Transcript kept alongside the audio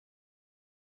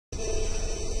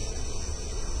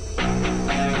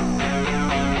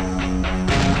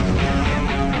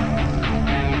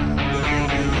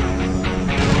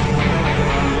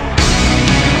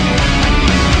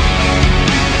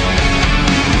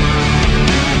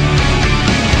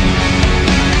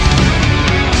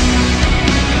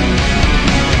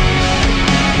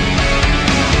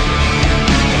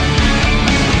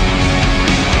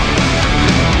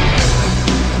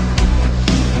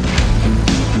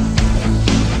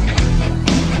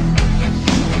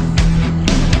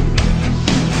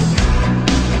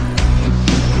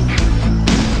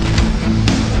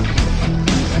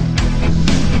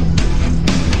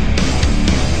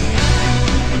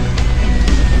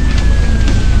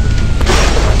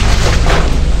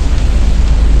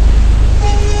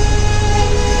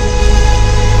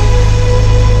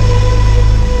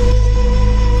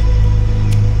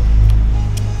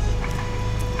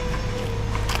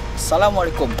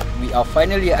Assalamualaikum. We are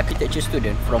finally architecture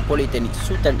student from Politeknik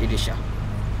Sultan Idris.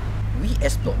 We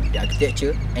explore the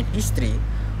architecture and history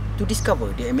to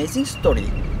discover the amazing story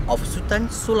of Sultan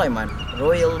Suleiman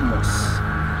Royal Mosque.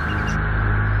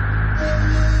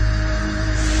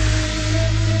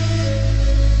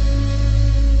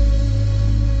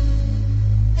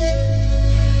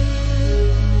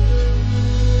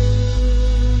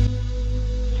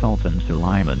 Sultan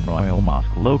Suleiman Royal Mosque,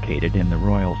 located in the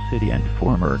royal city and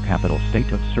former capital state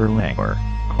of Selangor,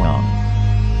 Klang.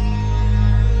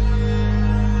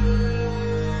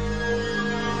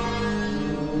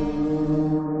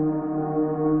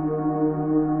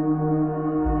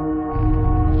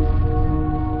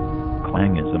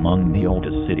 Klang is among the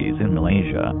oldest cities in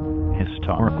Malaysia.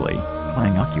 Historically,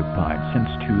 Klang occupied since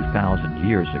 2,000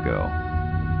 years ago.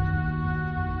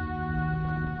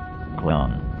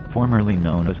 Klang, formerly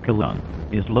known as Klang,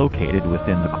 is located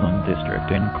within the Klang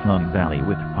district in Klang Valley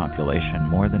with population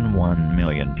more than 1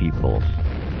 million people.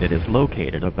 It is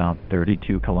located about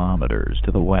 32 kilometers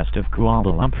to the west of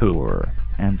Kuala Lumpur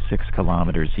and 6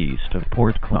 kilometers east of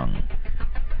Port Klang.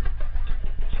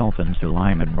 Sultan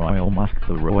Suleiman Royal Mosque.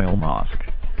 The Royal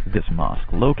Mosque. This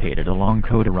mosque, located along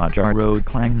Kota Raja Road,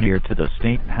 Klang, near to the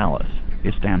State Palace,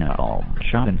 Istana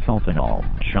Al-Shah and Sultan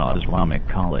Al-Shah Islamic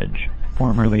College,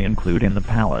 formerly included in the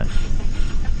palace.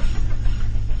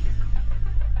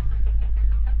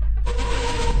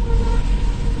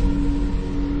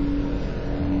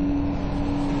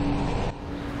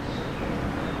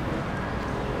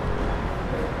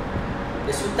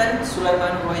 The Sultan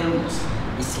Suleiman Royal Mosque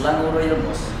is Selangor Royal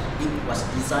Mosque. It was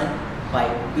designed by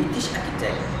British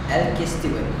architect L.K.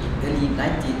 Stewart in early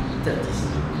 1930s.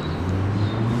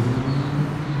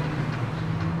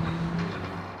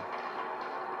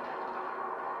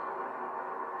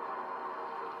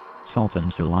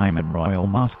 Sultan Suleiman Royal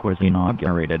Mosque was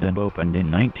inaugurated and opened in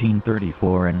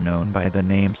 1934 and known by the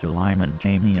name Suleiman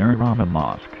Jamia Rama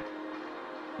Mosque.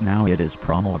 Now it is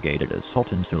promulgated as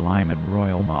Sultan Suleiman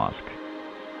Royal Mosque.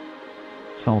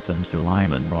 Sultan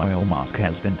Suleiman Royal Mosque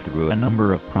has been through a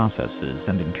number of processes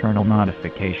and internal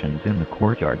modifications in the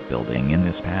courtyard building in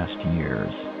this past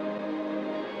years.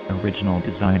 Original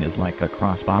design is like a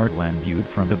crossbar when viewed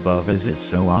from above, as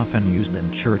is so often used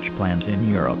in church plans in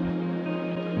Europe.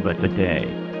 But today,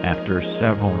 after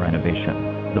several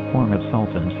renovations, the form of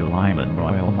Sultan Suleiman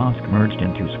Royal Mosque merged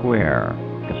into square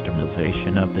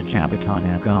customization of the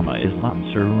Jabatan Agama Islam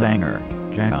Selangor,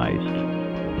 JIST.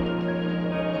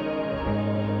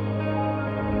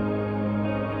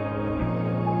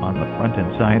 On the front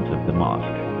and sides of the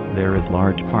mosque, there is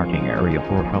large parking area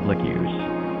for public use.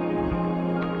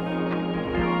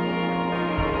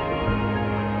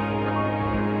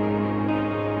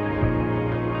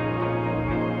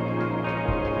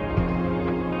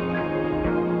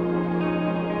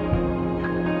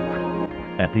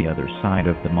 At the other side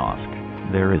of the mosque,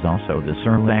 there is also the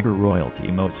Selangor Royalty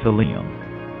Mausoleum.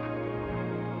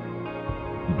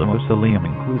 The mausoleum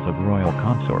includes of royal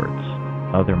consorts.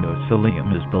 Other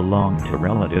mausoleums belong to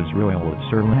relatives royal of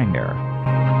Selangor.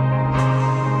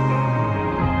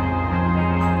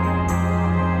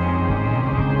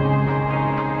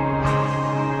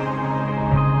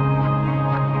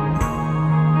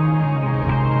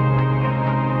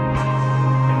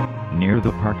 Near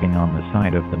the parking on the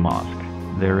side of the mosque,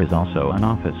 there is also an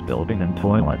office building and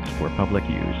toilets for public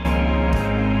use.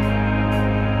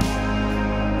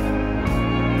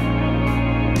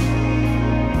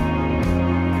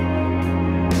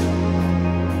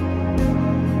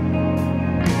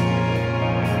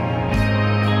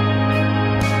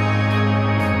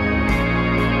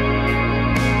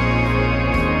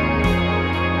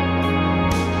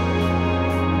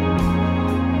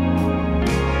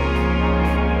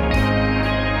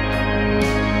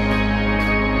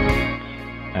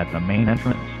 At the main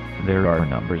entrance, there are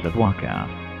numbers of wakaf,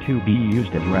 to be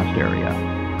used as rest area.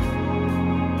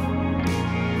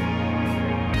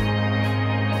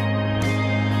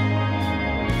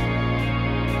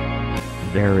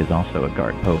 There is also a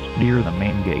guard post near the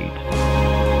main gate.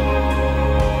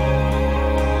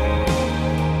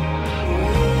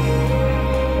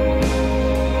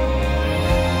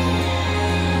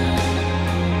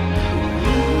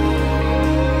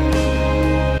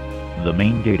 The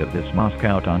main gate of this mosque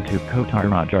out onto Kota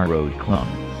Raja Road, Klang.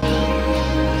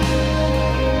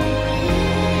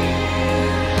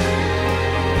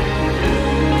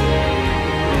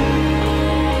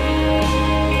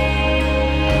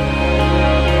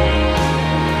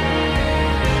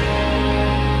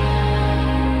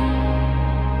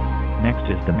 Next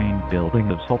is the main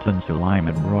building of Sultan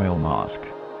Suleiman Royal Mosque.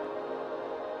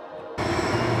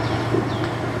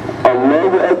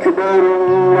 Allahu Akbar,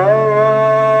 Allah.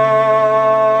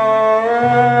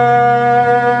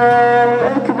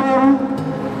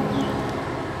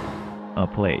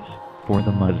 for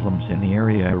the Muslims in the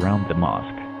area around the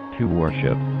mosque to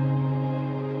worship.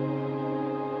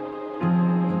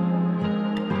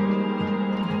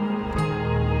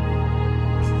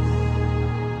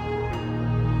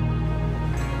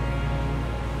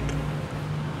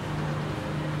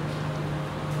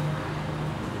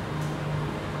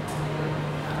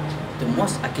 The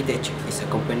mosque architecture is a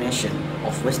combination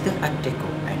of Western Art Deco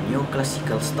and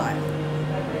Neoclassical style.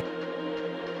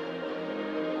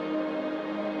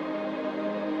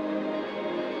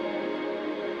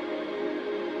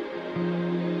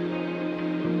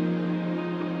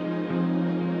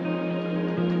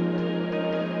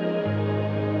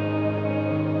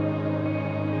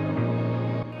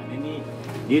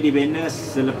 Dia dibina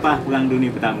selepas Perang Dunia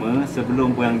Pertama,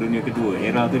 sebelum Perang Dunia Kedua.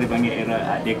 Era tu dipanggil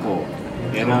era Art Deco.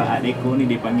 Era Art Deco ni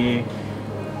dipanggil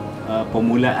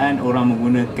permulaan orang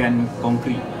menggunakan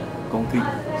konkrit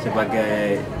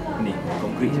sebagai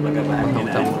bahan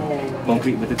binaan.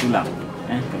 Konkrit bertulang.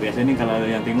 Biasanya ni kalau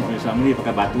yang tengok Islam ni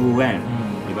pakai batu kan.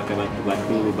 Dia pakai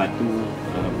batu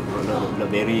block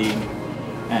bearing.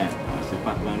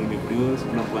 Selepas Perang Dunia Kedua,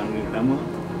 sebelum Perang Dunia Pertama,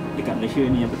 dekat Malaysia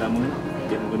ni yang pertama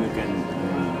dia menggunakan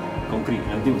konkrit.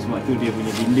 Nanti sebab tu dia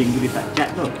punya dinding tu dia tak cat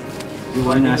tu. Dia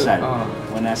warna asal.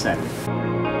 Warna asal.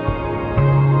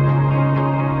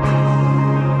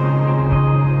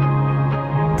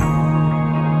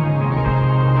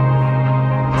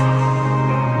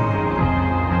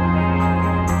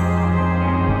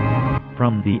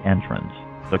 From the entrance,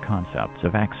 the concepts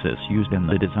of access used in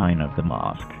the design of the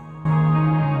mosque.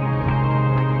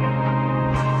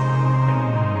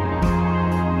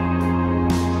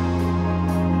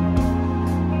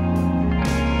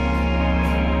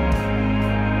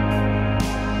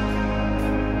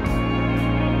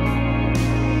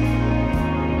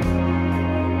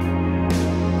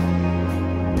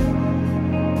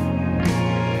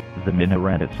 The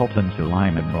minaret at Sultan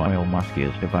Suleiman Royal Mosque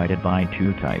is divided by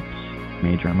two types,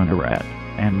 major minaret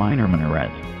and minor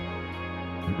minaret.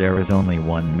 There is only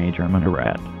one major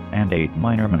minaret and 8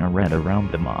 minor minaret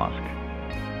around the mosque.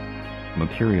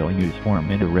 Material used for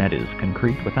minaret is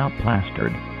concrete without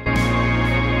plastered.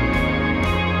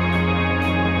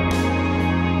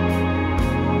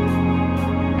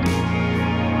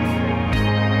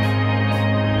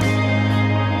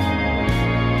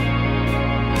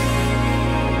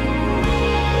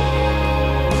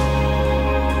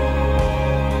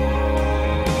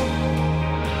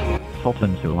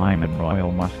 Sultan Suleiman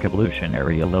Royal Mosque ablution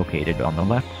area located on the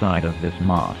left side of this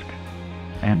mosque.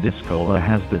 And this kola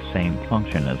has the same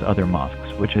function as other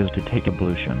mosques, which is to take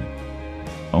ablution.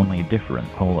 Only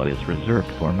different kola is reserved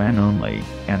for men only,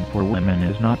 and for women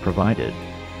is not provided.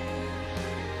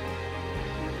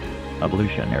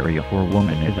 Ablution area for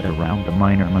women is around the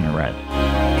minor minaret.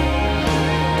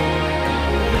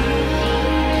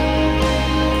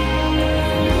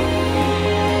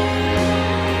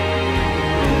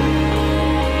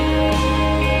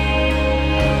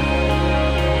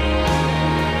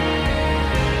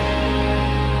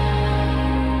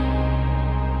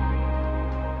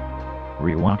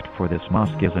 Rewalked for this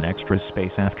mosque is an extra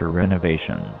space after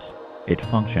renovations. It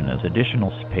functions as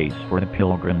additional space for the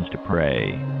pilgrims to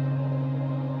pray.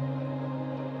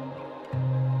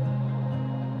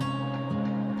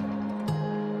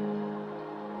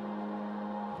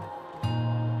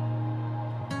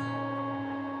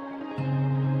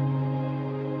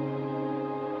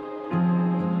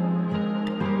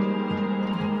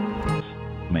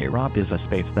 Mihrab is a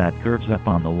space that curves up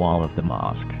on the wall of the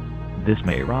mosque. This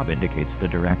mihrab indicates the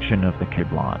direction of the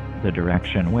Qibla, the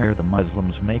direction where the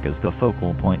Muslims make as the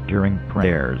focal point during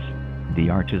prayers. The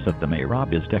arches of the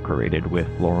mihrab is decorated with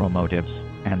floral motifs,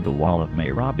 and the wall of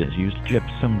mihrab is used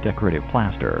gypsum decorative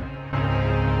plaster.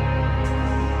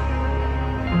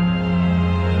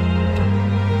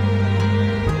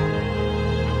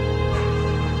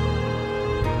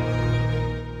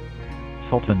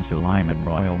 Sultan Suleiman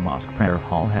Royal Mosque Prayer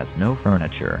Hall has no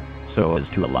furniture, so as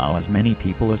to allow as many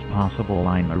people as possible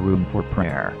in the room for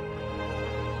prayer.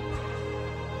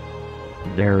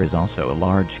 There is also a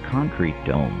large concrete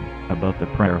dome above the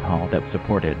prayer hall that's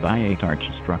supported by 8 arch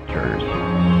structures.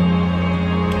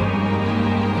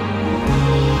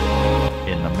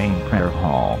 In the main prayer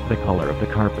hall, the color of the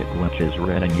carpet which is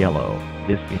red and yellow,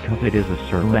 this because it is a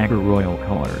Surlager royal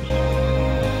colors.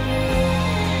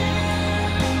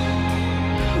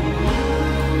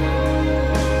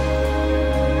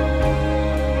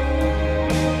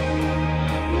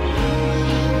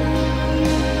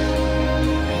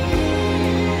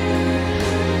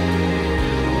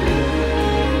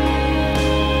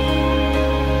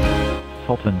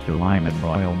 Sultan Suleiman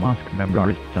Royal Mosque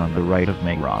member is on the right of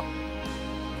Mihrab.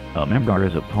 A mimbar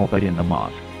is a pulpit in the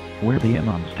mosque, where the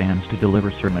imam stands to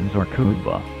deliver sermons or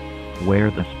khutbah,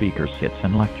 where the speaker sits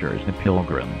and lectures the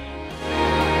pilgrims.